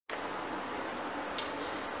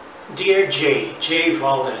Dear J.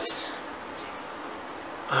 Wallace,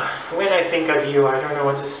 when I think of you, I don't know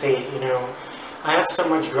what to say. I have so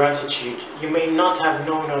much gratitude. You may not have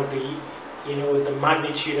known of the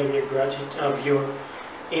magnitude of your gratitude, of your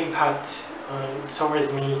impact towards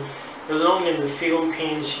me. Alone in the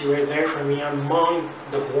Philippines, you were there for me among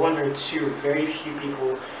the one or two very few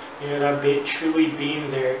people that truly been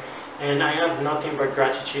there, and I have nothing but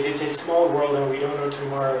gratitude. It's a small world and we don't know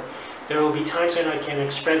tomorrow. There will be times when I can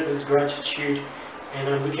express this gratitude, and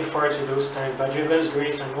I'm looking forward to those times. By Jehovah's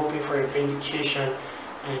grace, I'm hoping for a vindication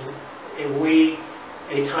and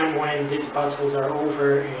a time when these battles are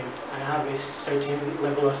over and I have a certain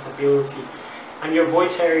level of stability. I'm your boy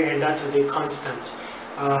Terry, and that is a constant.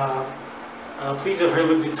 Please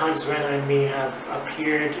overlook the times when I may have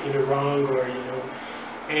appeared in the wrong, or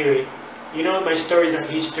anyway, my stories and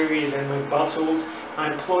histories and my battles.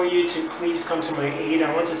 I implore you to please come to my aid.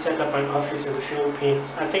 I want to set up an office in the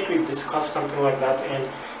Philippines. I think we've discussed something like that, and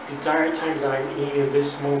the dire times I'm in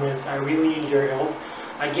this moment, I really need your help.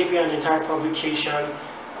 I gave you an entire publication,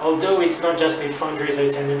 although it's not just a fundraiser,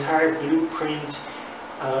 it's an entire blueprint,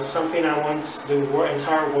 something I want the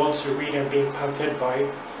entire world to read and be impacted by.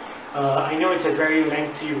 I know it's a very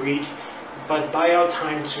lengthy read, but buy out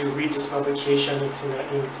time to read this publication. It's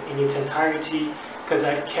in its entirety, because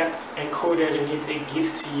I've kept encoded in it a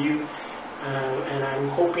gift to you, and I'm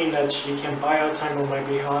hoping that you can buy out time on my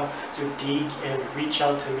behalf to dig and reach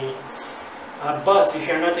out to me. But if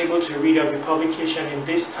you're not able to read out the publication in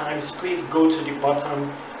these times, please go to the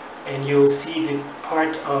bottom and you'll see the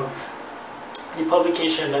part of the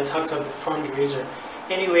publication that talks of the fundraiser.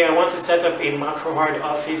 Anyway, I want to set up a Macrohard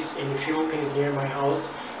office in the Philippines near my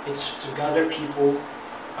house. It's to gather people,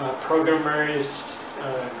 programmers,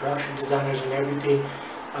 graphic designers and everything,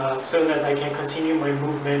 so that I can continue my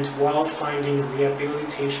movement while finding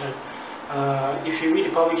rehabilitation. If you read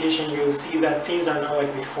the publication, you'll see that things are not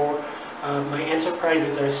like before. My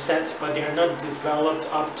enterprises are set, but they are not developed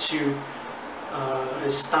up to a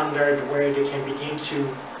standard where they can begin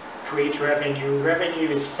to create revenue. Revenue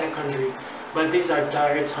is secondary, but these are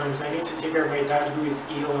dire times. I need to take care of my dad who is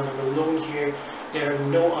ill, and I'm alone here. There are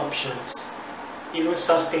no options. Even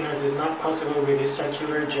sustenance is not possible with a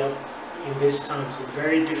secular job in these times. It's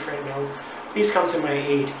very different now. Please come to my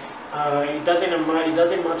aid. It doesn't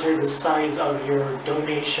matter the size of your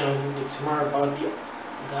donation. It's more about the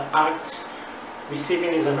act.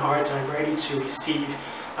 Receiving is an art. I'm ready to receive.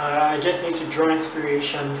 I just need to draw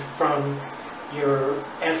inspiration from your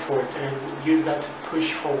effort and use that to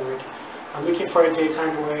push forward. I'm looking forward to a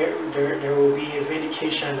time where there will be a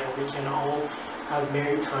vindication and we can all have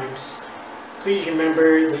merry times. Please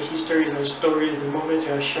remember the histories and stories, the moments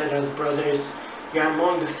you have shared as brothers. You are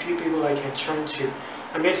among the few people I can turn to.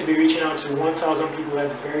 I'm going to be reaching out to 1,000 people at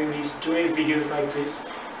the very least, doing videos like this.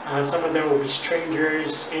 Some of them will be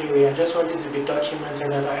strangers. Anyway, I just wanted to be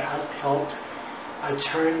documented that I asked help. I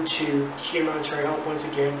turned to humans for help once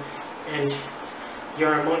again, and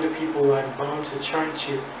you're among the people I'm bound to turn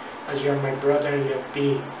to, as you're my brother and your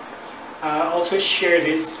being. Also share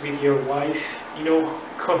this with your wife.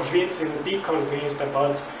 Be convinced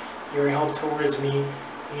about your help towards me,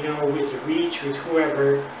 with reach, with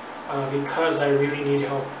whoever, because I really need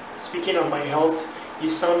help. Speaking of my health, you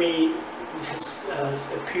saw me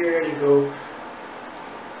a period ago.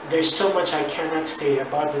 There's so much I cannot say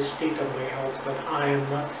about the state of my health, but I am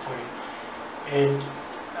not fine. And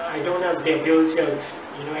I don't have the ability of,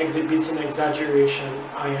 exhibiting exaggeration.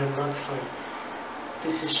 I am not fine.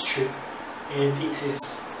 This is true, and it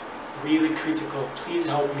is really critical. Please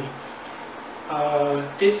help me.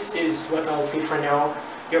 This is what I'll say for now.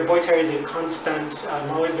 Your boy Terry is a constant. I'm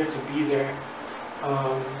always going to be there.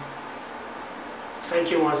 Thank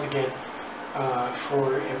you once again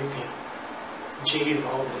for everything. J.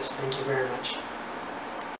 Wallace, thank you very much.